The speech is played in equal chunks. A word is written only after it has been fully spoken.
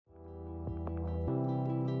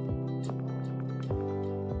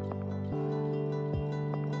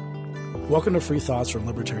Welcome to Free Thoughts from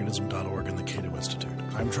Libertarianism.org and the Cato Institute.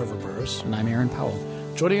 I'm Trevor Burrus. And I'm Aaron Powell.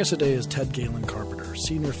 Joining us today is Ted Galen Carpenter,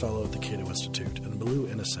 Senior Fellow at the Cato Institute, and Malou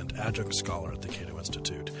Innocent, Adjunct Scholar at the Cato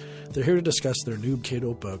Institute. They're here to discuss their new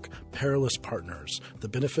Cato book, Perilous Partners, The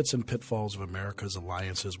Benefits and Pitfalls of America's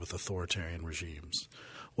Alliances with Authoritarian Regimes.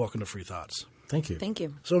 Welcome to Free Thoughts. Thank you. Thank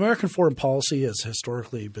you. So American foreign policy has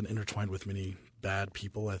historically been intertwined with many bad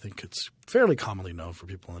people. I think it's fairly commonly known for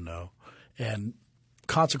people to know. And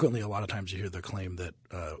consequently, a lot of times you hear the claim that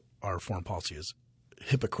our foreign policy is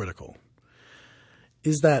hypocritical.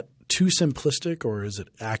 Is that too simplistic, or is it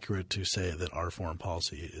accurate to say that our foreign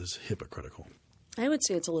policy is hypocritical? I would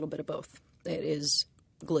say it's a little bit of both. It is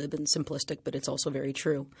glib and simplistic, but it's also very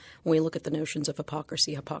true. When we look at the notions of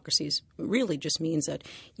hypocrisy really just means that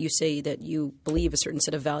you say that you believe a certain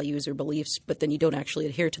set of values or beliefs, but then you don't actually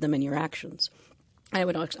adhere to them in your actions. I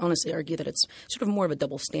would honestly argue that it's sort of more of a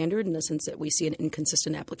double standard in the sense that we see an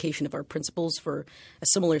inconsistent application of our principles for a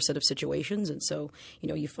similar set of situations. And so,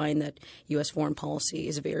 you find that U.S. foreign policy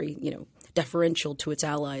is very, deferential to its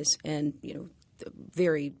allies and,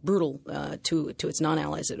 very brutal to its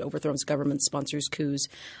non-allies. It overthrows governments, sponsors coups,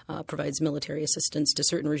 provides military assistance to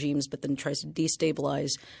certain regimes, but then tries to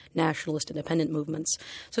destabilize nationalist independent movements.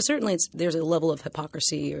 So certainly there's a level of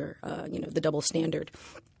hypocrisy or, the double standard.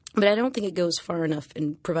 But I don't think it goes far enough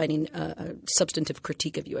in providing a substantive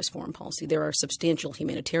critique of U.S. foreign policy. There are substantial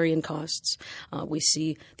humanitarian costs. We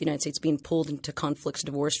see the United States being pulled into conflicts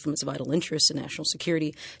divorced from its vital interests in national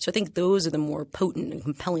security. So I think those are the more potent and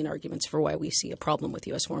compelling arguments for why we see a problem with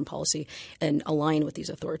U.S. foreign policy and align with these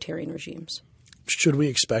authoritarian regimes. Should we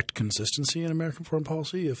expect consistency in American foreign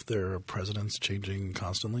policy if there are presidents changing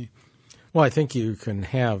constantly? Well, I think you can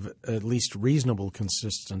have at least reasonable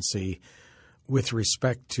consistency with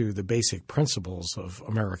respect to the basic principles of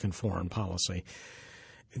American foreign policy.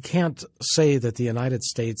 You can't say that the United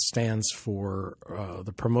States stands for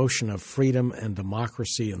the promotion of freedom and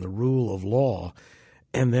democracy and the rule of law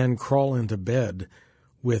and then crawl into bed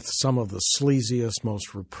with some of the sleaziest,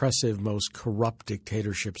 most repressive, most corrupt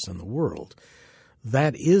dictatorships in the world.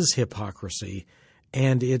 That is hypocrisy,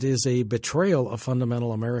 and it is a betrayal of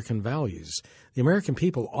fundamental American values. The American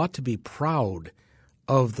people ought to be proud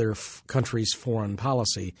of their country's foreign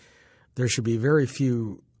policy. There should be very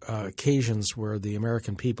few occasions where the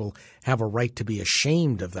American people have a right to be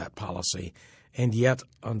ashamed of that policy. And yet,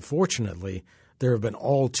 unfortunately, there have been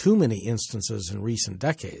all too many instances in recent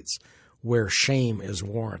decades where shame is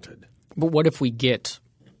warranted. But what if we get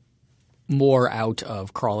more out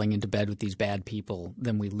of crawling into bed with these bad people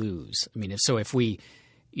than we lose? I mean, if we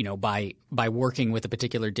by working with a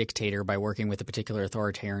particular dictator, by working with a particular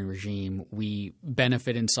authoritarian regime, we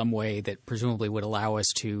benefit in some way that presumably would allow us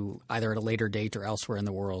to, either at a later date or elsewhere in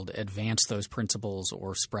the world, advance those principles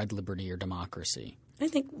or spread liberty or democracy. I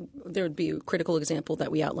think there would be a critical example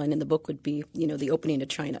that we outline in the book would be, the opening to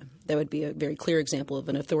China. That would be a very clear example of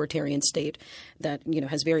an authoritarian state that,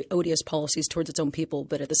 has very odious policies towards its own people,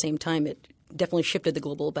 but at the same time it definitely shifted the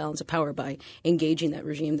global balance of power by engaging that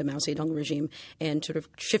regime, the Mao Zedong regime, and sort of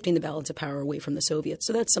shifting the balance of power away from the Soviets.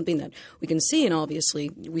 So that's something that we can see, and obviously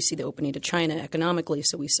we see the opening to China economically,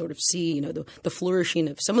 so we sort of see, the flourishing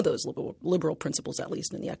of some of those liberal principles, at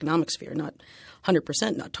least in the economic sphere, not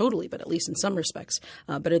 100%, not totally, but at least in some respects,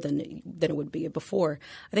 better than it would be before.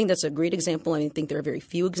 I think that's a great example. I think there are very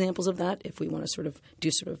few examples of that. If we want to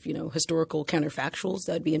do historical counterfactuals,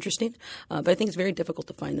 that would be interesting. But I think it's very difficult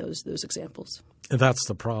to find those examples. That's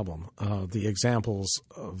the problem. The examples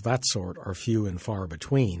of that sort are few and far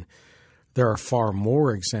between. There are far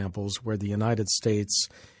more examples where the United States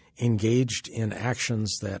engaged in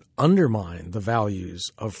actions that undermine the values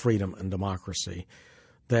of freedom and democracy,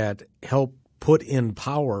 that help put in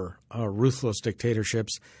power ruthless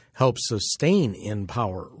dictatorships, help sustain in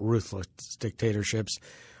power ruthless dictatorships,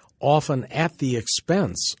 often at the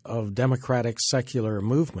expense of democratic secular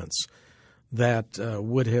movements that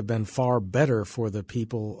would have been far better for the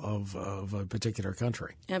people of a particular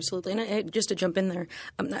country. Absolutely. And just to jump in there,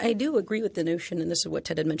 I do agree with the notion, and this is what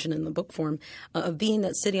Ted had mentioned in the book form, of being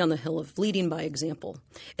that city on the hill, of leading by example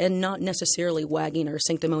and not necessarily wagging our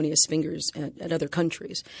sanctimonious fingers at other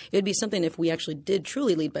countries. It would be something if we actually did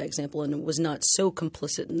truly lead by example and was not so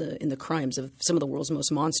complicit in the crimes of some of the world's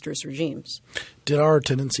most monstrous regimes. Did our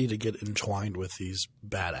tendency to get entwined with these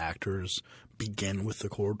bad actors begin with the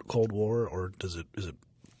Cold War, or is it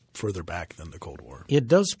further back than the Cold War? It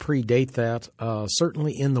does predate that,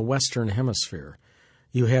 certainly in the Western Hemisphere.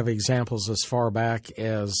 You have examples as far back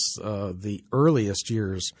as the earliest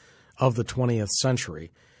years of the 20th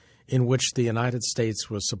century in which the United States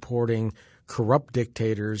was supporting corrupt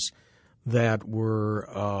dictators that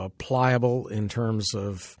were pliable in terms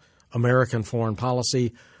of American foreign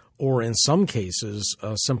policy, or in some cases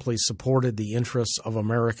simply supported the interests of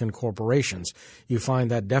American corporations. You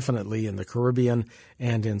find that definitely in the Caribbean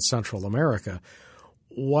and in Central America.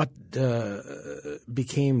 What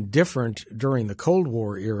became different during the Cold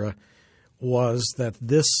War era was that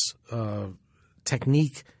this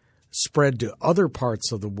technique spread to other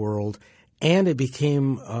parts of the world, and it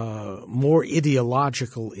became more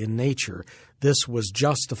ideological in nature. This was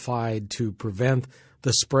justified to prevent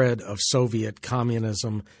the spread of Soviet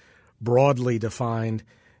communism, broadly defined,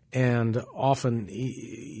 and often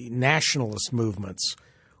nationalist movements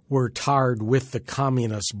were tarred with the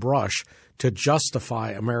communist brush to justify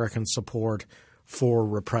American support for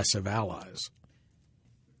repressive allies.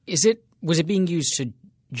 Was it being used to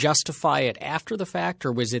justify it after the fact,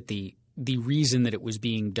 or was it the reason that it was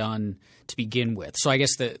being done to begin with? So I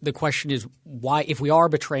guess the question is, why, if we are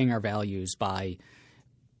betraying our values by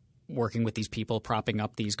working with these people, propping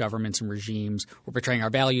up these governments and regimes, we're betraying our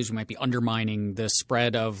values, we might be undermining the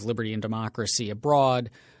spread of liberty and democracy abroad.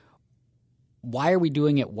 Why are we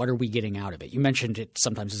doing it? What are we getting out of it? You mentioned it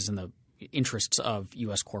sometimes is in the interests of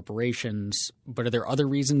U.S. corporations, but are there other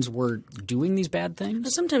reasons we're doing these bad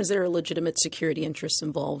things? Sometimes there are legitimate security interests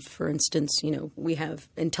involved. For instance, we have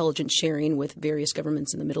intelligence sharing with various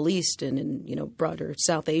governments in the Middle East and in, broader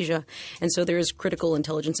South Asia. And so there is critical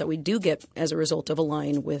intelligence that we do get as a result of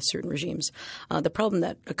allying with certain regimes. The problem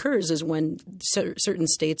that occurs is when certain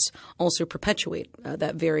states also perpetuate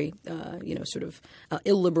that very,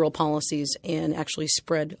 illiberal policies and actually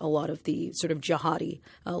spread a lot of the sort of jihadi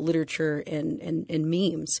literature and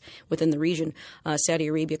memes within the region. Saudi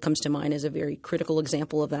Arabia comes to mind as a very critical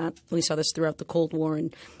example of that. We saw this throughout the Cold War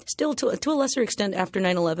and still to a lesser extent after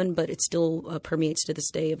 9/11, but it still permeates to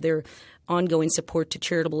this day of their ongoing support to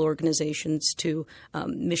charitable organizations, to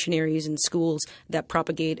missionaries and schools that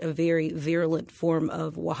propagate a very virulent form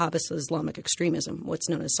of Wahhabist Islamic extremism, what's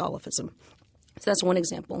known as Salafism. So that's one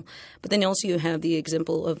example. But then also you have the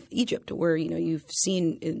example of Egypt, where you've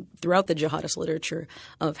seen throughout the jihadist literature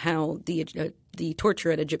of how the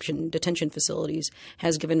torture at Egyptian detention facilities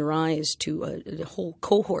has given rise to a whole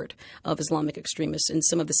cohort of Islamic extremists and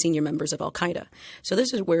some of the senior members of al-Qaeda. So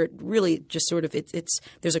this is where it really just sort of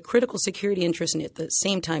there's a critical security interest, and at the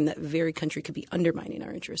same time that very country could be undermining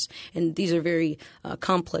our interests. And these are very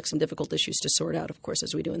complex and difficult issues to sort out, of course,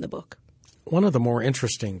 as we do in the book. One of the more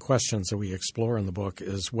interesting questions that we explore in the book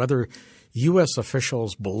is whether U.S.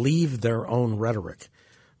 officials believe their own rhetoric,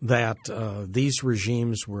 that these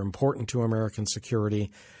regimes were important to American security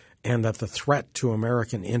and that the threat to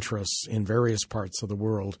American interests in various parts of the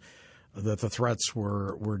world, that the threats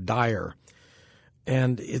were dire.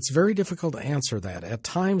 And it's very difficult to answer that. At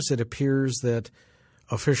times it appears that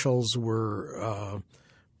officials were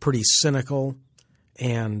pretty cynical,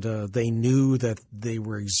 and they knew that they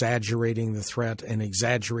were exaggerating the threat and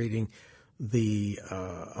exaggerating the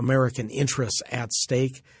American interests at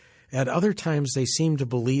stake. At other times, they seemed to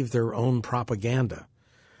believe their own propaganda.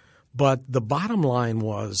 But the bottom line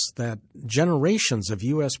was that generations of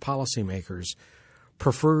U.S. policymakers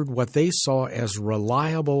preferred what they saw as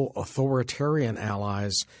reliable authoritarian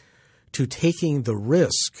allies to taking the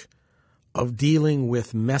risk of dealing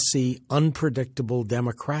with messy, unpredictable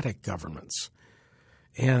democratic governments.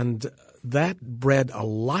 And that bred a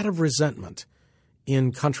lot of resentment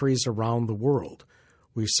in countries around the world.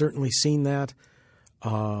 We've certainly seen that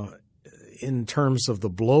in terms of the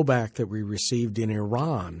blowback that we received in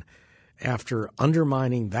Iran after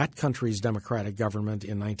undermining that country's democratic government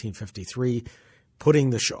in 1953, putting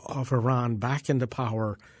the Shah of Iran back into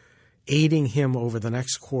power, aiding him over the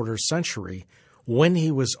next quarter century. When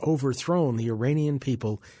he was overthrown, the Iranian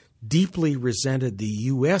people deeply resented the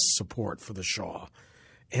U.S. support for the Shah.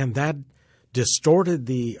 And that distorted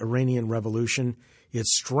the Iranian Revolution. It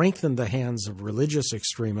strengthened the hands of religious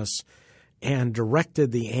extremists and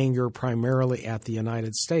directed the anger primarily at the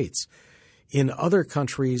United States. In other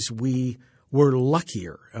countries, we were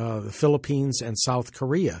luckier, the Philippines and South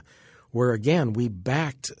Korea, where, again, we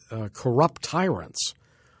backed corrupt tyrants.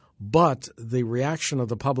 But the reaction of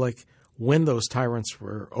the public when those tyrants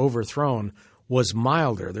were overthrown was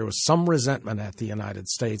milder. There was some resentment at the United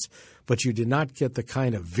States, but you did not get the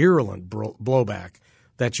kind of virulent blowback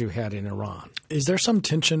that you had in Iran. Is there some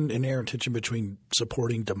inherent tension between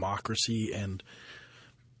supporting democracy and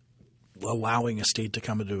allowing a state to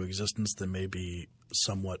come into existence that may be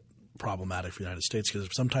somewhat problematic for the United States? Because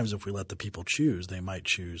sometimes if we let the people choose, they might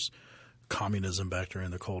choose communism back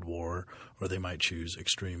during the Cold War, or they might choose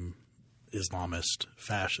extreme Islamist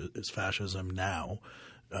fascism now.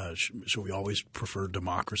 Should we always prefer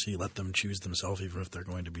democracy, let them choose themselves, even if they're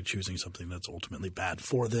going to be choosing something that's ultimately bad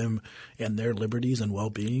for them and their liberties and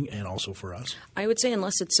well-being and also for us? I would say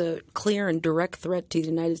unless it's a clear and direct threat to the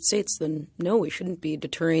United States, then no, we shouldn't be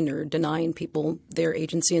deterring or denying people their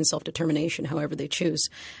agency and self-determination however they choose.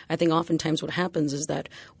 I think oftentimes what happens is that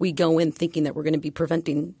we go in thinking that we're going to be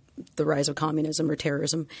preventing the rise of communism or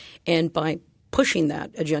terrorism, and by pushing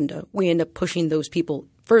that agenda, we end up pushing those people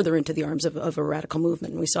further into the arms of a radical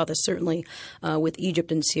movement. And we saw this certainly with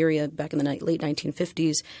Egypt and Syria back in the late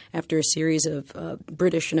 1950s after a series of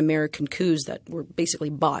British and American coups that were basically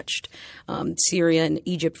botched. Syria and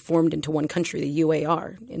Egypt formed into one country, the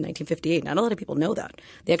UAR, in 1958. Not a lot of people know that.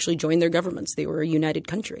 They actually joined their governments. They were a united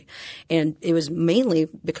country. And it was mainly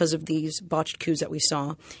because of these botched coups that we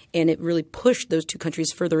saw, and it really pushed those two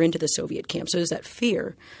countries further into the Soviet camp. So there's that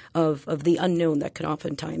fear of the unknown that could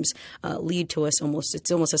oftentimes lead to us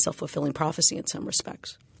it's almost a self-fulfilling prophecy in some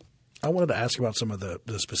respects. I wanted to ask about some of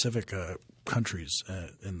the specific countries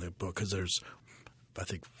in the book, because there's, I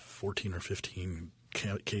think, 14 or 15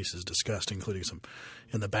 cases discussed, including some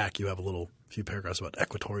in the back. You have a few paragraphs about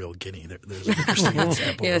Equatorial Guinea. There's an interesting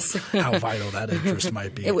example yes. of how vital that interest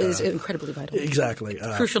might be. It was incredibly vital. Exactly.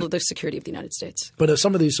 Crucial to the security of the United States. But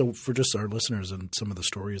some of these, so for just our listeners and some of the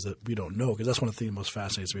stories that we don't know, because that's one of the things that most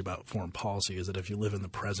fascinates me about foreign policy is that if you live in the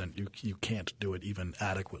present, you can't do it even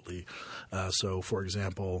adequately. So, for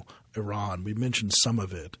example, Iran, we mentioned some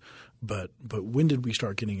of it, but when did we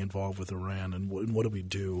start getting involved with Iran, and what do we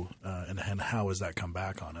do, and how has that come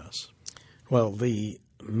back on us? Well, the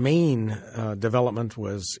main development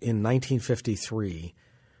was in 1953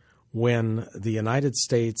 when the United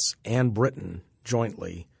States and Britain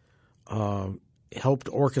jointly helped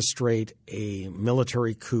orchestrate a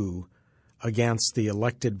military coup against the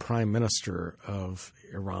elected prime minister of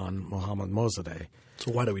Iran, Mohammad Mossadegh.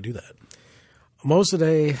 So why do we do that?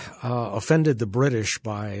 Mossadegh offended the British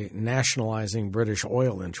by nationalizing British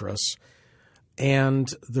oil interests, and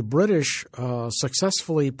the British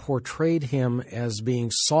successfully portrayed him as being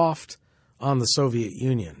soft on the Soviet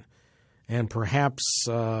Union and perhaps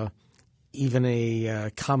even a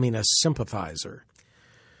communist sympathizer.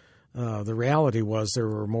 The reality was there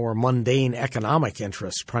were more mundane economic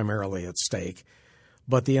interests primarily at stake,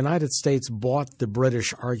 but the United States bought the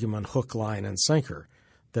British argument hook, line, and sinker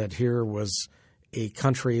that here was a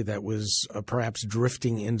country that was perhaps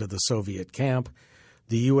drifting into the Soviet camp.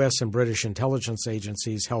 The U.S. and British intelligence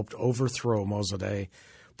agencies helped overthrow Mossadegh,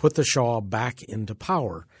 put the Shah back into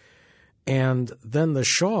power. And then the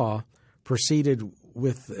Shah proceeded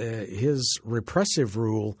with his repressive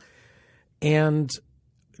rule and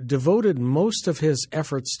devoted most of his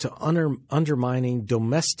efforts to undermining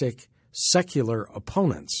domestic secular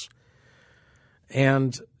opponents.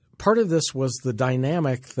 And part of this was the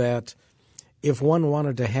dynamic that if one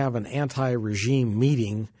wanted to have an anti-regime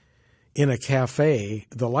meeting in a cafe,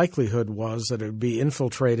 the likelihood was that it would be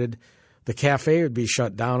infiltrated, the cafe would be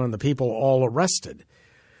shut down, and the people all arrested.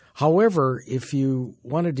 However, if you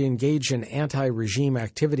wanted to engage in anti-regime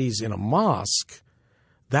activities in a mosque,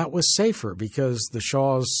 that was safer because the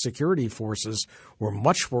Shah's security forces were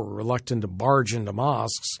much more reluctant to barge into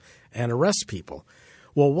mosques and arrest people.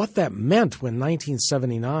 Well, what that meant when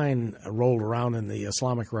 1979 rolled around and the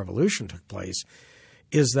Islamic Revolution took place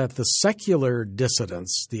is that the secular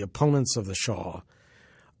dissidents, the opponents of the Shah,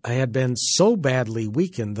 had been so badly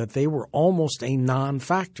weakened that they were almost a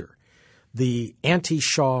non-factor. The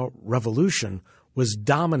anti-Shah revolution was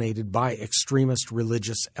dominated by extremist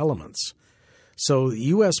religious elements. So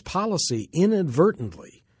U.S. policy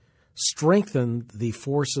inadvertently strengthened the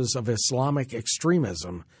forces of Islamic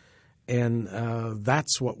extremism, and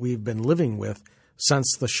that's what we've been living with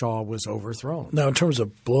since the Shah was overthrown. Now, in terms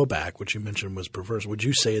of blowback, which you mentioned was perverse, would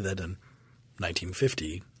you say that in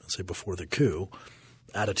 1950, let's say before the coup,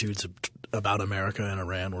 attitudes about America and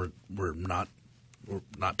Iran were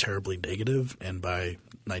not terribly negative, and by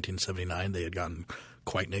 1979 they had gotten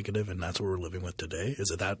quite negative, and that's what we're living with today?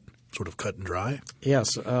 Is it that sort of cut and dry?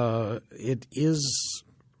 Yes, it is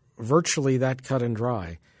virtually that cut and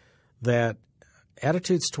dry, that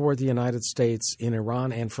attitudes toward the United States in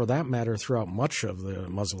Iran, and for that matter throughout much of the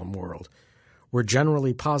Muslim world, were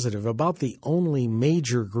generally positive. About the only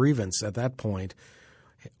major grievance at that point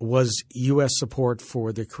was U.S. support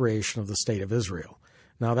for the creation of the State of Israel.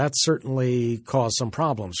 Now, that certainly caused some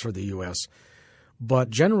problems for the U.S.,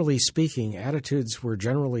 but generally speaking, attitudes were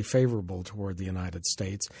generally favorable toward the United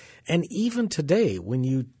States. And even today, when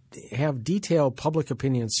you have detailed public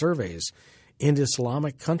opinion surveys in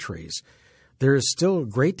Islamic countries, there is still a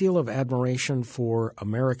great deal of admiration for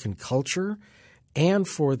American culture and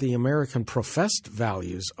for the American professed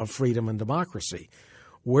values of freedom and democracy.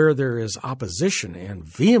 Where there is opposition, and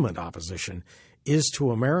vehement opposition, is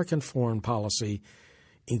to American foreign policy,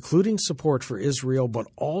 including support for Israel, but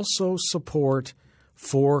also support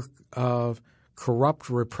for corrupt,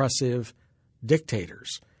 repressive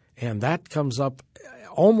dictators. And that comes up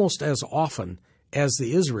almost as often as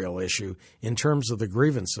the Israel issue in terms of the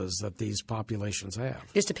grievances that these populations have.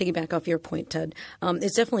 Just to piggyback off your point, Ted,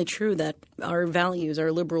 it's definitely true that our values,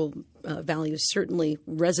 our liberal values, certainly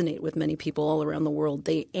resonate with many people all around the world.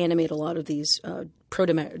 They animate a lot of these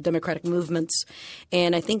pro-democratic movements,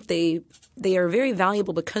 and I think they are very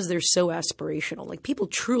valuable because they're so aspirational. Like, people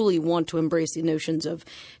truly want to embrace the notions of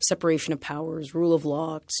separation of powers, rule of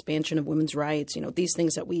law, expansion of women's rights, these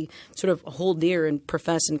things that we sort of hold dear and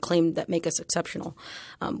profess and claim that make us exceptional.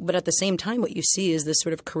 But at the same time, what you see is this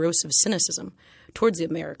sort of corrosive cynicism towards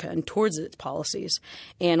America and towards its policies.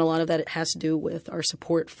 And a lot of that has to do with our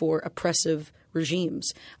support for oppressive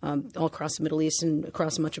regimes all across the Middle East and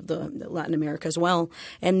across much of the Latin America as well.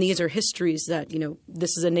 And these are histories that,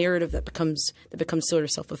 this is a narrative that becomes sort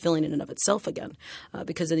of self-fulfilling in and of itself again,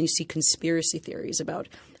 because then you see conspiracy theories about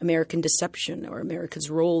American deception or America's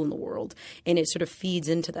role in the world, and it sort of feeds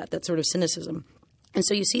into that sort of cynicism. And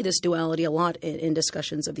so you see this duality a lot in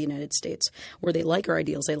discussions of the United States, where they like our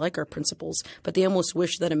ideals, they like our principles, but they almost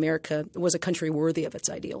wish that America was a country worthy of its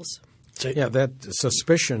ideals. Yeah, that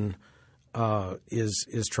suspicion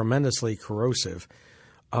is tremendously corrosive.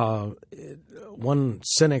 One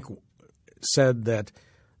cynic said that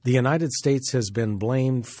the United States has been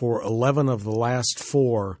blamed for 11 of the last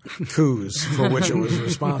 4 coups for which it was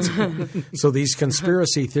responsible. So these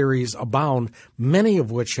conspiracy theories abound, many of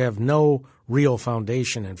which have no real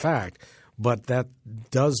foundation in fact, but that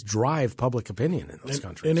does drive public opinion in those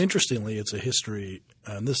countries. And interestingly, it's a history,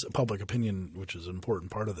 and this public opinion, which is an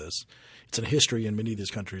important part of this, it's a history in many of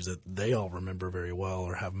these countries that they all remember very well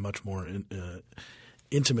or have much more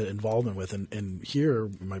intimate involvement with. And here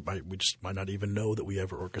we just might not even know that we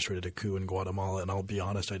ever orchestrated a coup in Guatemala. And I'll be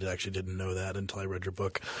honest, I actually didn't know that until I read your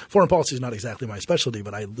book. Foreign policy is not exactly my specialty,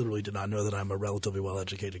 but I literally did not know that I'm a relatively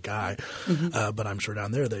well-educated guy. Mm-hmm. But I'm sure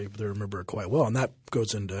down there they remember it quite well. And that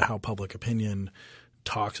goes into how public opinion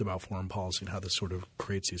talks about foreign policy and how this sort of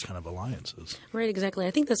creates these kind of alliances. Right, exactly. I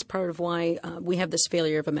think that's part of why we have this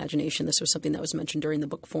failure of imagination. This was something that was mentioned during the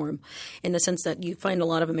book forum, in the sense that you find a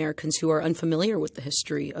lot of Americans who are unfamiliar with the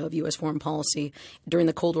history of U.S. foreign policy during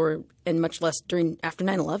the Cold War, and much less after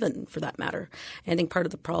 9/11, for that matter. And I think part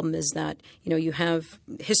of the problem is that, you have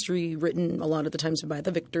history written a lot of the times by the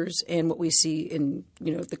victors, and what we see in,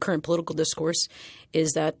 the current political discourse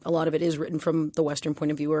is that a lot of it is written from the Western point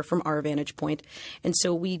of view or from our vantage point. And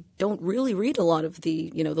so we don't really read a lot of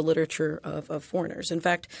the, the literature of foreigners. In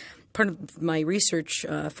fact, part of my research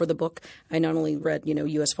for the book, I not only read,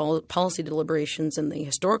 U.S. policy deliberations and the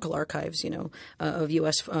historical archives, of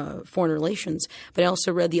U.S. Foreign relations, but I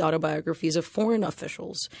also read the autobiographies of foreign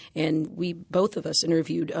officials. And both of us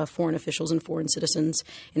interviewed foreign officials and foreign citizens,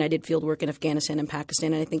 and I did field work in Afghanistan and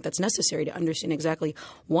Pakistan. And I think that's necessary to understand exactly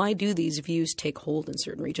why do these views take hold in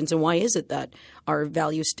certain regions, and why is it that our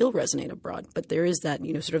values still resonate abroad. But there is that,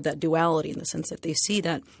 sort of that duality in the sense that they see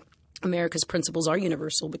that America's principles are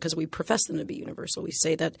universal because we profess them to be universal. We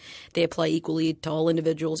say that they apply equally to all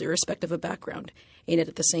individuals, irrespective of background. And yet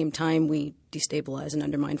at the same time, we destabilize and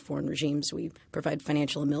undermine foreign regimes. We provide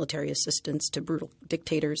financial and military assistance to brutal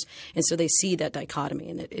dictators. And so they see that dichotomy,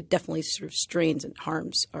 and it definitely sort of strains and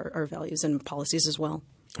harms our values and policies as well.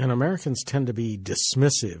 And Americans tend to be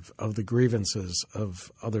dismissive of the grievances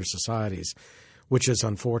of other societies, which is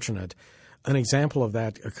unfortunate. An example of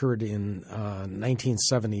that occurred in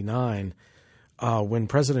 1979 when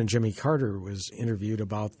President Jimmy Carter was interviewed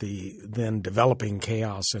about the then developing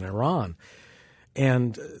chaos in Iran.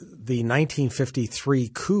 And the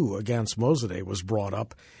 1953 coup against Mossadegh was brought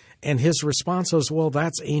up, and his response was, well,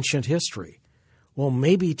 that's ancient history. Well,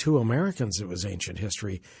 maybe to Americans it was ancient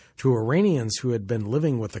history. To Iranians who had been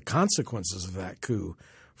living with the consequences of that coup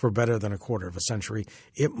for better than a quarter of a century,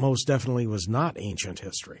 it most definitely was not ancient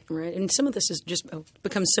history. Right. And some of this has just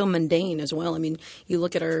become so mundane as well. I mean, you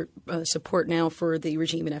look at our support now for the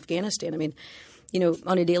regime in Afghanistan. I mean,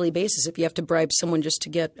 on a daily basis, if you have to bribe someone just to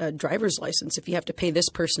get a driver's license, if you have to pay this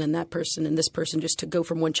person and this person just to go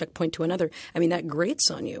from one checkpoint to another, I mean, that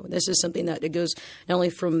grates on you. This is something that it goes not only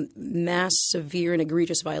from mass, severe, and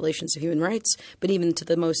egregious violations of human rights, but even to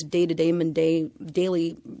the most day-to-day, mundane,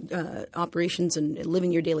 daily operations and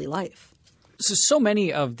living your daily life. So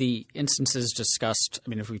many of the instances discussed, I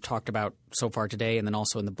mean, if we've talked about so far today and then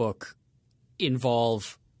also in the book,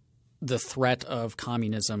 involve the threat of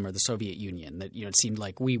communism or the Soviet Union. That it seemed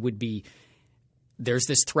like we would be – there's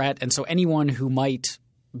this threat, and so anyone who might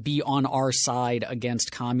be on our side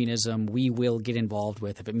against communism, we will get involved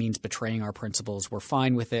with. If it means betraying our principles, we're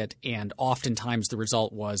fine with it. And oftentimes the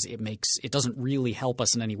result was it doesn't really help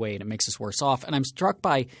us in any way, and it makes us worse off. And I'm struck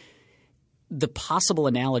by the possible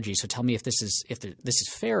analogy. So tell me if this is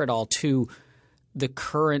fair at all to the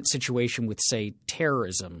current situation with, say,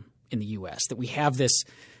 terrorism in the U.S. That we have this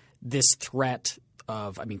threat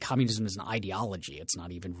of, I mean, communism is an ideology. It's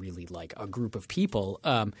not even really like a group of people.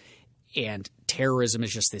 And terrorism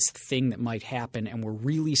is just this thing that might happen, and we're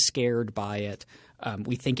really scared by it.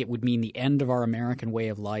 We think it would mean the end of our American way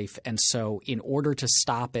of life. And so in order to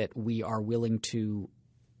stop it, we are willing to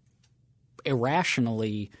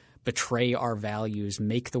irrationally betray our values,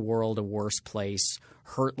 make the world a worse place,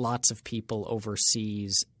 hurt lots of people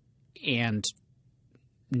overseas, and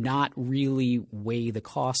not really weigh the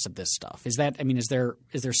cost of this stuff. Is there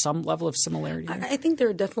some level of similarity there? I think there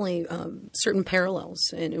are definitely certain parallels,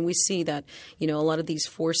 and we see that a lot of these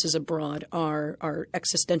forces abroad are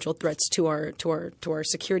existential threats to our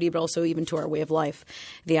security, but also even to our way of life.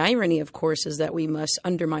 The irony, of course, is that we must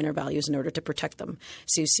undermine our values in order to protect them.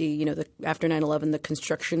 So you see, after 9/11, the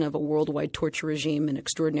construction of a worldwide torture regime, an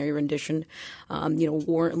extraordinary rendition,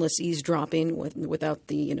 warrantless eavesdropping without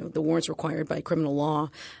the warrants required by criminal law.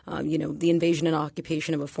 The invasion and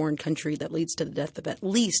occupation of a foreign country that leads to the death of at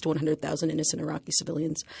least 100,000 innocent Iraqi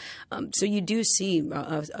civilians. So you do see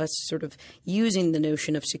us sort of using the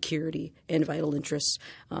notion of security and vital interests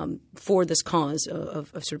for this cause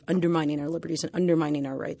of sort of undermining our liberties and undermining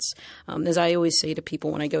our rights. As I always say to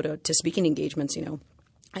people when I go to speaking engagements,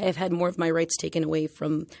 I have had more of my rights taken away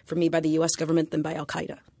from me by the U.S. government than by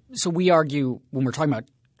al-Qaeda. So we argue when we're talking about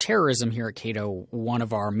terrorism here at Cato, one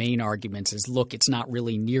of our main arguments is, look, it's not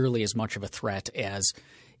really nearly as much of a threat as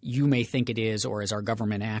you may think it is or as our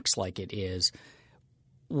government acts like it is.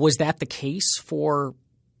 Was that the case for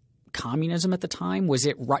communism at the time? Was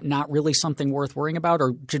it not really something worth worrying about,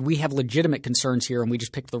 or did we have legitimate concerns here and we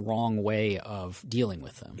just picked the wrong way of dealing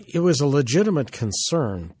with them? It was a legitimate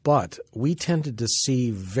concern, but we tended to see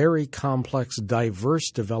very complex, diverse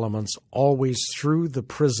developments always through the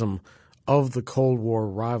prism of the Cold War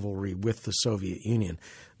rivalry with the Soviet Union.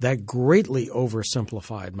 That greatly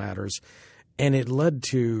oversimplified matters, and it led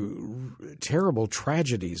to terrible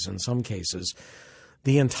tragedies in some cases.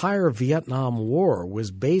 The entire Vietnam War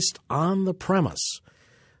was based on the premise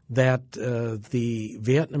that the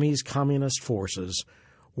Vietnamese Communist forces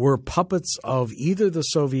were puppets of either the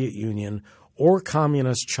Soviet Union or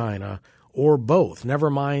Communist China or both, never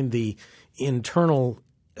mind the internal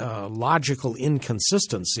logical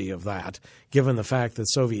inconsistency of that, given the fact that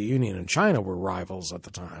Soviet Union and China were rivals at the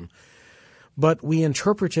time. But we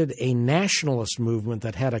interpreted a nationalist movement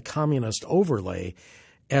that had a communist overlay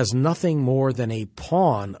as nothing more than a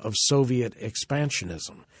pawn of Soviet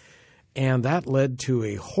expansionism. And that led to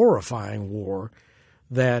a horrifying war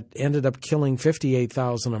that ended up killing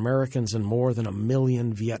 58,000 Americans and more than 1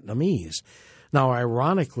 million Vietnamese. Now,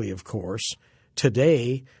 ironically, of course,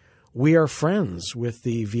 today we are friends with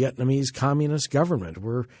the Vietnamese Communist government.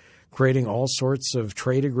 We're creating all sorts of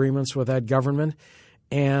trade agreements with that government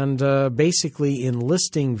and basically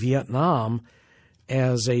enlisting Vietnam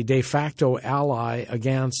as a de facto ally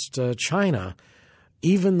against China,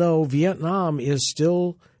 even though Vietnam is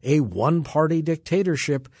still a one-party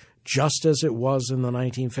dictatorship, just as it was in the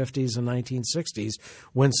 1950s and 1960s,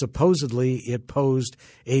 when supposedly it posed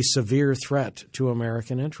a severe threat to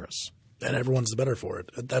American interests. And everyone's the better for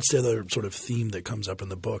it. That's the other sort of theme that comes up in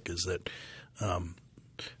the book, is that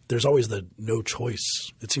there's always the no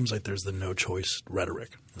choice. It seems like there's the no choice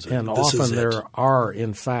rhetoric. And often there are,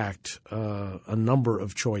 in fact, a number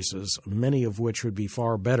of choices, many of which would be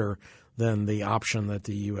far better than the option that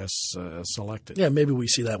the U.S. selected. Yeah, maybe we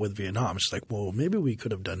see that with Vietnam. It's like, well, maybe we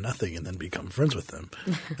could have done nothing and then become friends with them.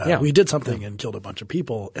 We did something and killed a bunch of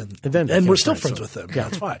people, and we're still friends with them. Yeah,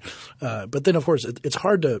 it's fine. But then, of course, it's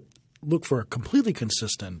hard to look for a completely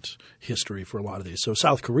consistent history for a lot of these. So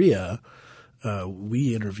South Korea,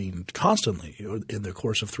 we intervened constantly in the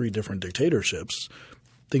course of 3 different dictatorships.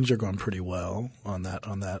 Things are going pretty well on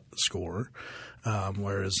that score.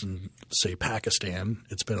 Whereas in, say, Pakistan,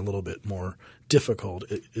 it's been a little bit more difficult.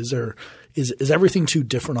 Is everything too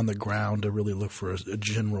different on the ground to really look for a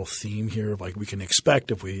general theme here of, like, we can expect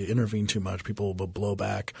if we intervene too much, people will blow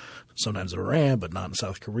back, sometimes in Iran, but not in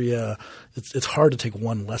South Korea. It's hard to take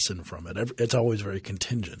one lesson from it. It's always very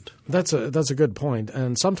contingent. That's a good point.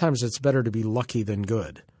 And sometimes it's better to be lucky than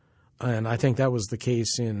good. And I think that was the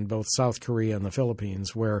case in both South Korea and the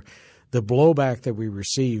Philippines, where the blowback that we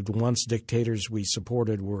received once dictators we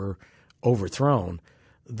supported were overthrown,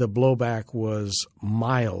 the blowback was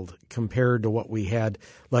mild compared to what we had,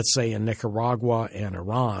 let's say, in Nicaragua and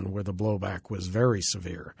Iran, where the blowback was very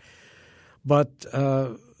severe. But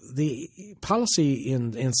the policy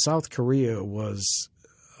in South Korea was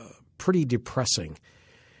pretty depressing.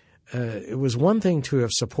 It was one thing to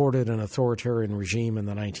have supported an authoritarian regime in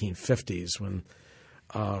the 1950s when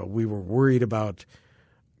we were worried about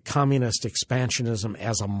communist expansionism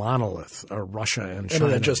as a monolith, Russia and China.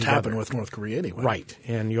 And it just together. happened with North Korea anyway. Right,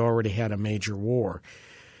 and you already had a major war.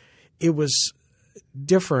 It was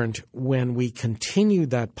different when we continued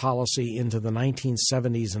that policy into the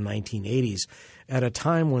 1970s and 1980s at a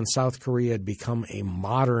time when South Korea had become a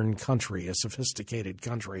modern country, a sophisticated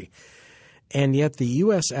country. And yet the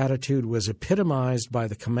U.S. attitude was epitomized by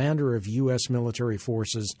the commander of U.S. military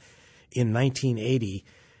forces in 1980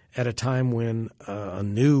 at a time when a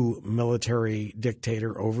new military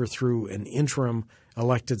dictator overthrew an interim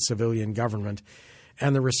elected civilian government.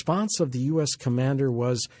 And the response of the U.S. commander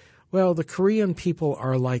was, well, the Korean people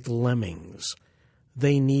are like lemmings.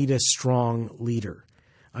 They need a strong leader.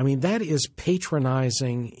 I mean, that is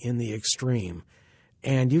patronizing in the extreme.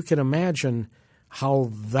 And you can imagine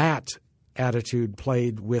how that attitude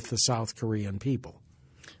played with the South Korean people.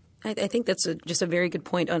 I think that's just a very good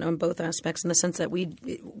point on both aspects in the sense that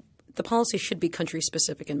the policy should be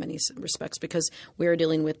country-specific in many respects because we are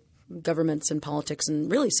dealing with governments and politics and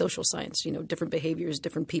really social science, different behaviors,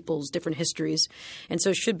 different peoples, different histories. And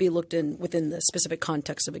so it should be looked in within the specific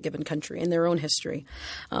context of a given country and their own history.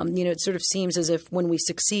 It sort of seems as if when we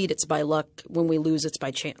succeed, it's by luck. When we lose, it's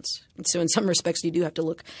by chance. And so in some respects, you do have to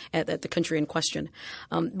look at the country in question.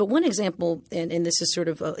 But one example, and this is sort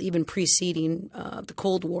of even preceding the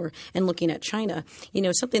Cold War and looking at China,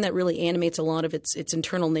 something that really animates a lot of its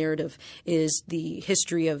internal narrative is the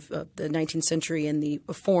history of the 19th century and the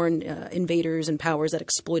foreign invaders and powers that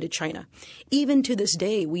exploited China. Even to this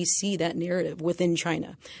day, we see that narrative within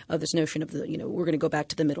China of this notion of we're going to go back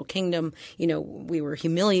to the Middle Kingdom. We were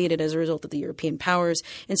humiliated as a result of the European powers.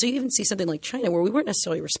 And so you even see something like China where we weren't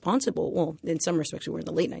necessarily responsible. Well, in some respects, we were in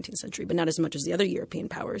the late 19th century, but not as much as the other European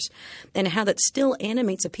powers. And how that still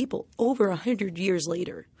animates a people over 100 years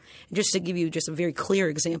later. Just to give you just a very clear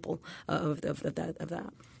example of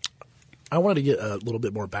that. I wanted to get a little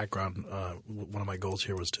bit more background. One of my goals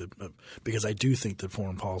here was to because I do think that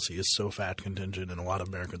foreign policy is so fact contingent and a lot of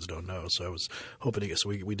Americans don't know. So I was hoping to get – so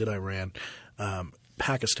we did Iran.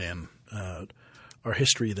 Pakistan, our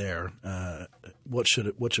history there, what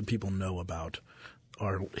should people know about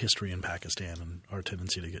our history in Pakistan and our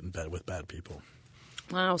tendency to get in bed with bad people?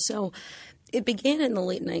 Wow. So it began in the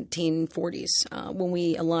late 1940s when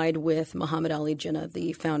we allied with Muhammad Ali Jinnah,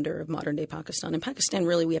 the founder of modern-day Pakistan. And Pakistan,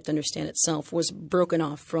 really, we have to understand itself, was broken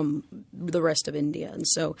off from the rest of India. And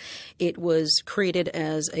so it was created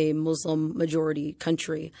as a Muslim-majority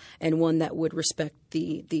country and one that would respect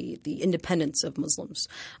the independence of Muslims.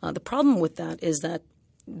 The problem with that is that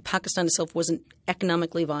Pakistan itself wasn't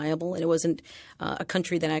economically viable, and it wasn't a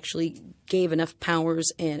country that actually gave enough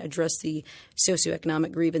powers and addressed the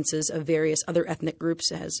socioeconomic grievances of various other ethnic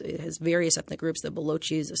groups. It has various ethnic groups, the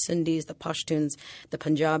Balochis, the Sindhis, the Pashtuns, the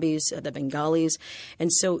Punjabis, the Bengalis.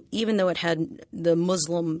 And so even though it had the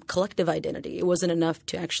Muslim collective identity, it wasn't enough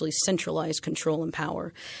to actually centralize control and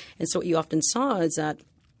power. And so what you often saw is that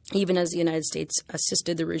even as the United States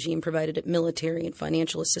assisted the regime, provided it military and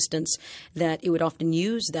financial assistance, that it would often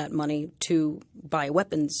use that money to buy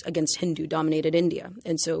weapons against Hindu-dominated India.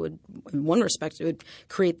 And so in one respect, it would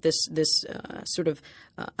create this sort of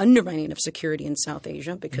undermining of security in South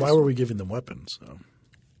Asia. Because why were we giving them weapons?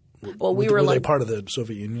 Well, were they part of the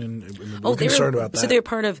Soviet Union? We're concerned about that. So they were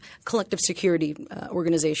part of collective security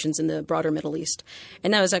organizations in the broader Middle East.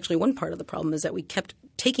 And that was actually one part of the problem, is that we kept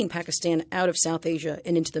taking Pakistan out of South Asia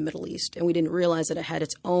and into the Middle East. And we didn't realize that it had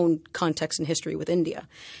its own context and history with India.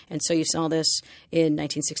 And so you saw this in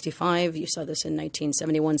 1965. You saw this in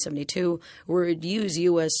 1971, 72, where it used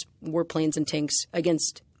U.S. warplanes and tanks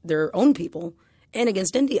against their own people and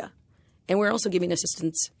against India. And we're also giving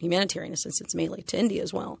assistance, humanitarian assistance mainly, to India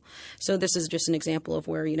as well. So this is just an example of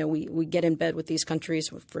where, we get in bed with these countries,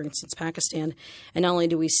 for instance, Pakistan, and not only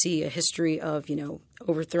do we see a history of,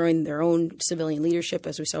 overthrowing their own civilian leadership,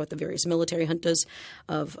 as we saw with the various military juntas,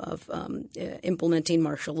 of implementing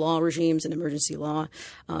martial law regimes and emergency law,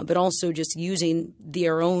 but also just using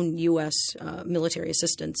their own U.S. Military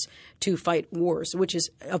assistance to fight wars, which is,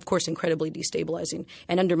 of course, incredibly destabilizing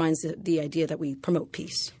and undermines the idea that we promote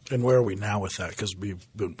peace. And where are we now with that? Because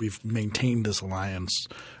we've maintained this alliance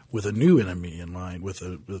with a new enemy in line, with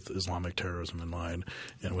Islamic terrorism in line,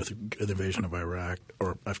 and with the invasion of Iraq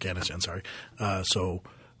or Afghanistan. So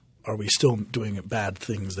are we still doing bad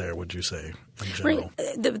things there? Would you say in general.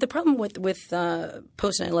 Right. The problem with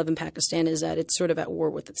post 9/11 Pakistan is that it's sort of at war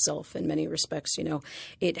with itself in many respects.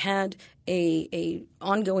 It had a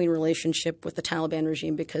ongoing relationship with the Taliban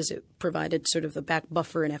regime because it provided sort of the back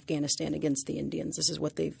buffer in Afghanistan against the Indians. This is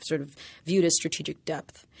what they've sort of viewed as strategic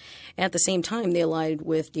depth. At the same time, they allied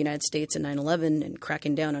with the United States in 9/11 and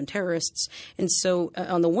cracking down on terrorists. And so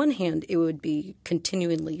on the one hand, it would be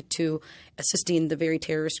continually to assisting the very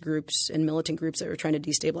terrorist groups and militant groups that were trying to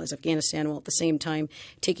destabilize Afghanistan, while at the same time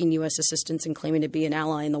taking U.S. assistance and claiming to be an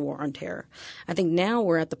ally in the war on terror. I think now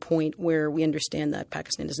we're at the point where we understand that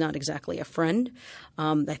Pakistan is not exactly a friend.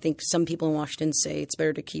 I think some people in Washington say it's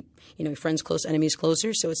better to keep friends close, enemies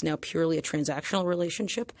closer. So it's now purely a transactional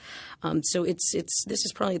relationship. So this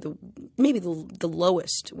is probably maybe the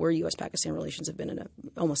lowest where U.S.-Pakistan relations have been in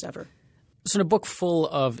almost ever. So in a book full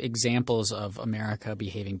of examples of America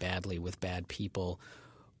behaving badly with bad people,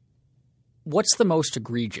 what's the most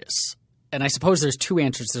egregious? And I suppose there's two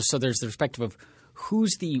answers. So there's the perspective of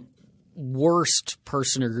who's the worst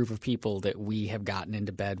person or group of people that we have gotten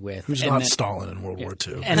into bed with. Who's not Stalin in World War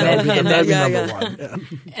II. And then, that'd be number one. Yeah.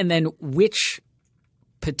 And then which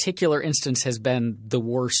particular instance has been the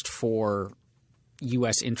worst for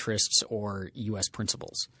U.S. interests or U.S.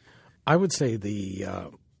 principles? I would say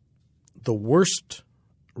the worst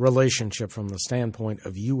relationship from the standpoint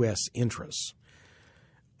of U.S. interests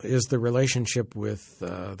is the relationship with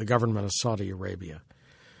the government of Saudi Arabia.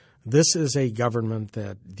 This is a government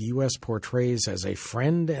that the U.S. portrays as a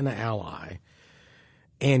friend and ally,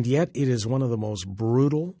 and yet it is one of the most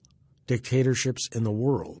brutal dictatorships in the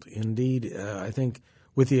world. Indeed, I think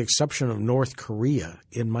with the exception of North Korea,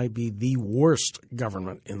 it might be the worst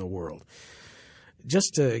government in the world.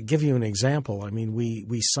 Just to give you an example, I mean,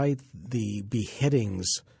 we cite the beheadings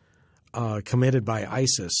committed by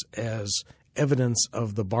ISIS as evidence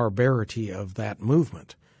of the barbarity of that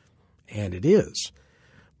movement, and it is.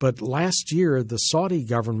 But last year, the Saudi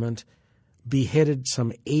government beheaded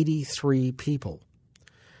some 83 people.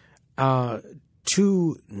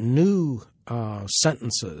 2 new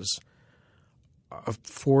sentences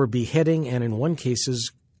for beheading, and in one case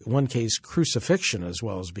crucifixion as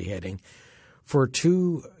well as beheading, for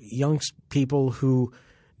 2 young people who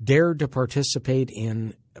dared to participate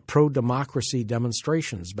in pro-democracy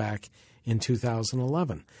demonstrations back in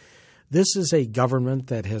 2011. This is a government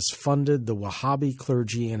that has funded the Wahhabi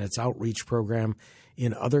clergy in its outreach program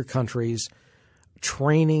in other countries,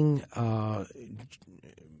 training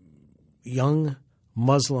young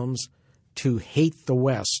Muslims to hate the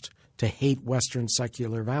West, to hate Western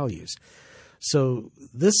secular values. So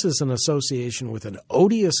this is an association with an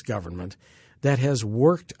odious government that has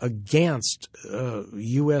worked against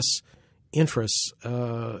U.S. interests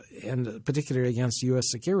and particularly against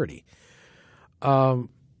U.S. security.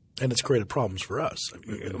 And it's created problems for us. I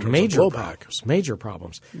mean, major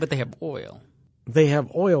problems. But they have oil. They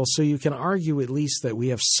have oil, so you can argue at least that we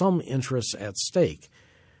have some interests at stake.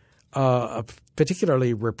 A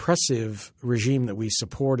particularly repressive regime that we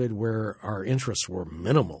supported where our interests were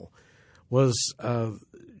minimal was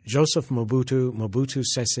Joseph Mobutu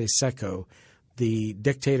Sese Seko, the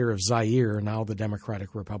dictator of Zaire, now the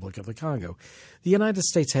Democratic Republic of the Congo. The United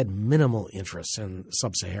States had minimal interests in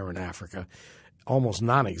sub-Saharan Africa, almost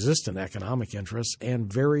non-existent economic interests,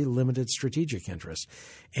 and very limited strategic interests.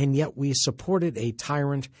 And yet we supported a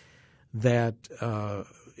tyrant that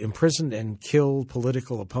imprisoned and killed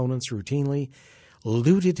political opponents routinely,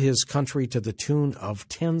 looted his country to the tune of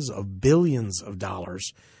tens of billions of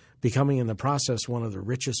dollars, becoming in the process one of the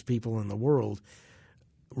richest people in the world,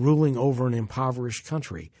 ruling over an impoverished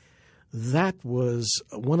country. That was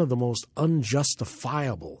one of the most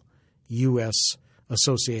unjustifiable U.S.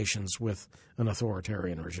 associations with an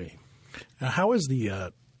authoritarian regime. Now, how is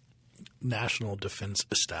the national defense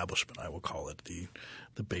establishment, I will call it, the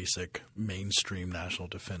basic mainstream national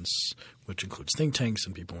defense, which includes think tanks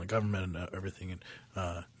and people in government and everything,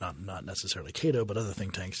 and not necessarily Cato, but other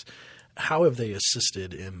think tanks, how have they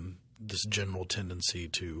assisted in this general tendency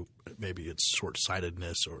to maybe its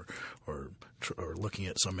short-sightedness or looking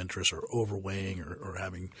at some interest or overweighing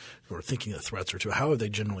or thinking of threats or two? How have they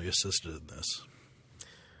generally assisted in this?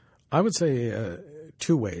 I would say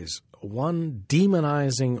 2 ways. One,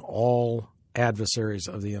 demonizing all adversaries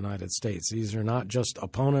of the United States. These are not just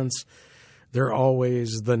opponents. They're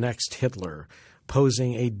always the next Hitler,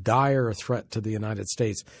 posing a dire threat to the United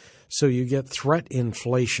States. So you get threat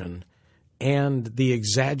inflation and the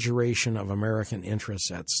exaggeration of American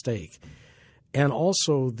interests at stake. And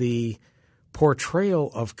also the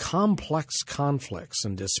portrayal of complex conflicts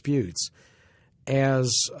and disputes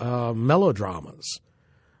as melodramas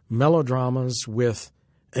with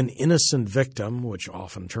an innocent victim, which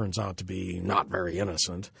often turns out to be not very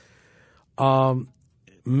innocent,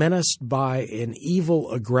 menaced by an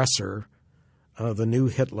evil aggressor, the new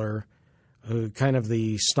Hitler, kind of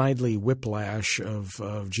the Snidely Whiplash of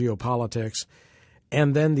geopolitics,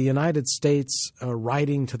 and then the United States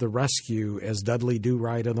riding to the rescue as Dudley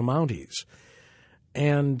Do-Right of the Mounties.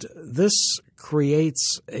 And this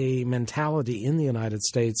creates a mentality in the United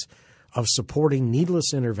States of supporting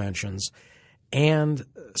needless interventions and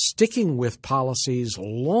sticking with policies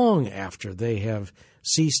long after they have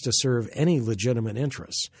ceased to serve any legitimate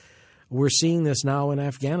interests. We're seeing this now in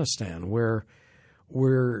Afghanistan, where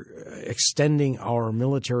we're extending our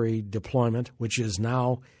military deployment, which is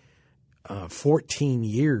now 14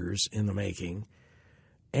 years in the making.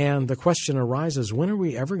 And the question arises, when are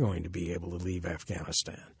we ever going to be able to leave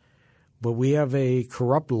Afghanistan? But we have a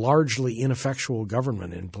corrupt, largely ineffectual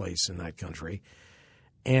government in place in that country.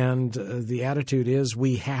 And the attitude is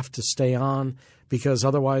we have to stay on because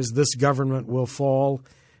otherwise this government will fall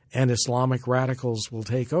and Islamic radicals will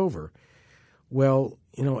take over. Well,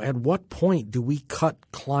 at what point do we cut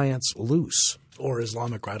clients loose? Or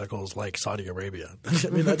Islamic radicals like Saudi Arabia. I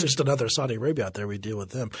mean, that's just another Saudi Arabia out there. We deal with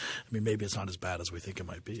them. I mean, maybe it's not as bad as we think it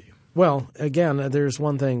might be. Well, again, there's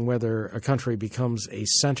one thing whether a country becomes a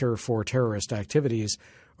center for terrorist activities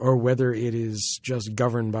or whether it is just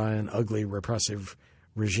governed by an ugly, repressive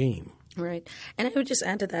regime. Right. And I would just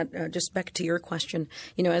add to that, just back to your question,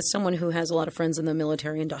 as someone who has a lot of friends in the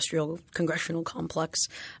military-industrial congressional complex,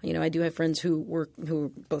 I do have friends who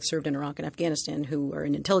both served in Iraq and Afghanistan, who are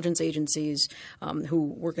in intelligence agencies, who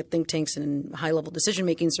work at think tanks and high-level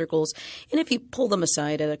decision-making circles. And if you pull them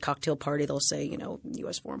aside at a cocktail party, they'll say,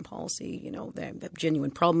 U.S. foreign policy, they have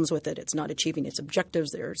genuine problems with it. It's not achieving its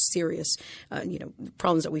objectives. There are serious,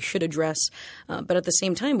 problems that we should address. But at the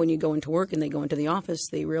same time, when you go into work and they go into the office,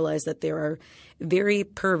 they realize that there are very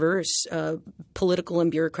perverse political and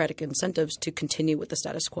bureaucratic incentives to continue with the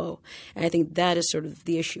status quo. And I think that is sort of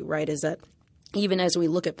the issue, right, is that even as we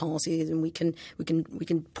look at policies and we can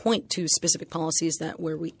point to specific policies that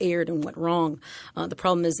where we erred and went wrong, the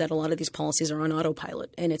problem is that a lot of these policies are on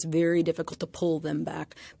autopilot, and it's very difficult to pull them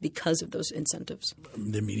back because of those incentives.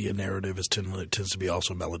 The media narrative tends to be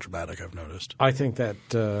also melodramatic, I've noticed. I think that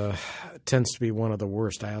tends to be one of the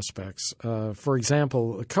worst aspects. For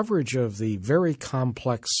example, coverage of the very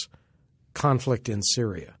complex conflict in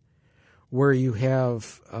Syria, where you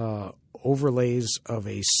have overlays of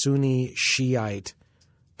a Sunni Shiite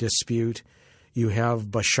dispute. You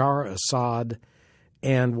have Bashar Assad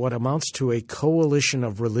and what amounts to a coalition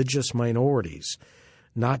of religious minorities,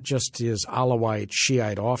 not just his Alawite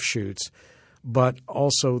Shiite offshoots, but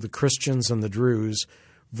also the Christians and the Druze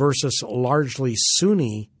versus largely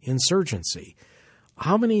Sunni insurgency.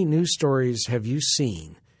 How many news stories have you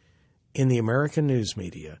seen in the American news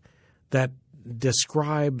media that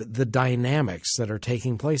describe the dynamics that are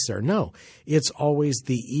taking place there? No, it's always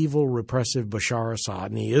the evil, repressive Bashar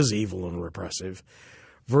Assad, and he is evil and repressive,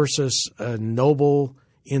 versus noble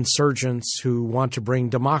insurgents who want to bring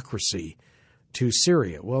democracy to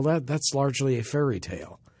Syria. Well, that's largely a fairy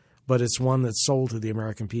tale, but it's one that's sold to the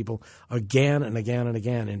American people again and again and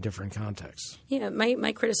again in different contexts. Yeah,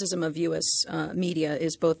 my criticism of U.S. media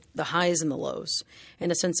is both the highs and the lows, in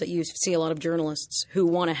the sense that you see a lot of journalists who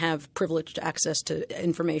want to have privileged access to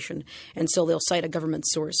information, and so they'll cite a government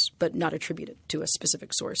source but not attribute it to a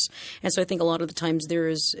specific source. And so I think a lot of the times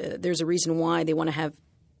there's a reason why they want to have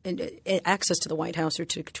access to the White House or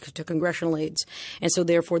to congressional aides, and so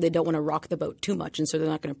therefore they don't want to rock the boat too much, and so they're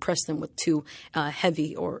not going to press them with too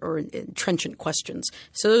heavy or trenchant questions.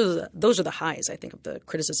 So those are the highs, I think, of the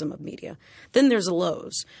criticism of media. Then there's the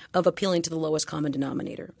lows of appealing to the lowest common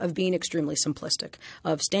denominator, of being extremely simplistic,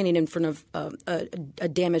 of standing in front of a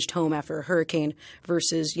damaged home after a hurricane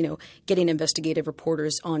versus getting investigative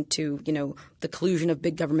reporters onto the collusion of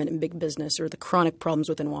big government and big business or the chronic problems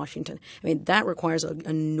within Washington. I mean, that requires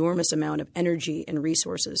an enormous amount of energy and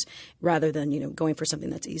resources rather than going for something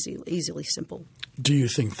that's easily simple. Do you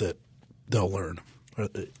think that they'll learn?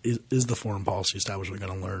 Is the foreign policy establishment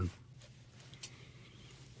going to learn?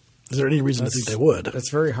 Is there any reason to think they would? It's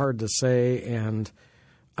very hard to say, and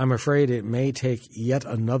I'm afraid it may take yet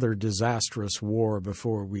another disastrous war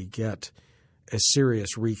before we get a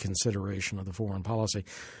serious reconsideration of the foreign policy.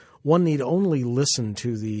 One need only listen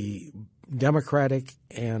to the Democratic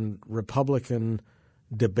and Republican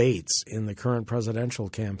debates in the current presidential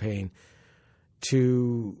campaign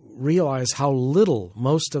to realize how little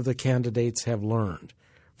most of the candidates have learned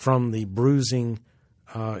from the bruising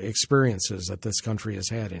experiences that this country has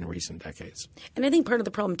had in recent decades. And I think part of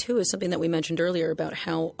the problem, too, is something that we mentioned earlier about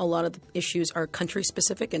how a lot of the issues are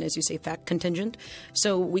country-specific and, as you say, fact-contingent.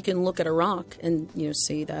 So we can look at Iraq and,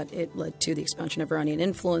 see that it led to the expansion of Iranian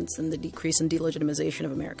influence and the decrease and delegitimization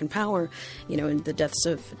of American power, and the deaths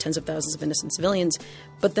of tens of thousands of innocent civilians.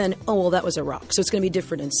 But then, that was Iraq, so it's going to be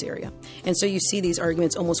different in Syria. And so you see these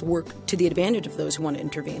arguments almost work to the advantage of those who want to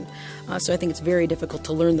intervene. So I think it's very difficult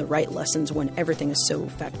to learn the right lessons when everything is so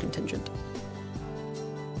fact-contingent.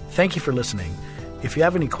 Thank you for listening. If you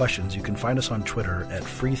have any questions, you can find us on Twitter at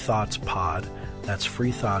FreeThoughtsPod. That's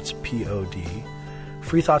FreeThoughtsPod.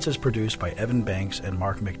 Free Thoughts is produced by Evan Banks and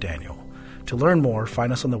Mark McDaniel. To learn more,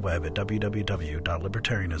 find us on the web at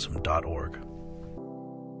www.libertarianism.org.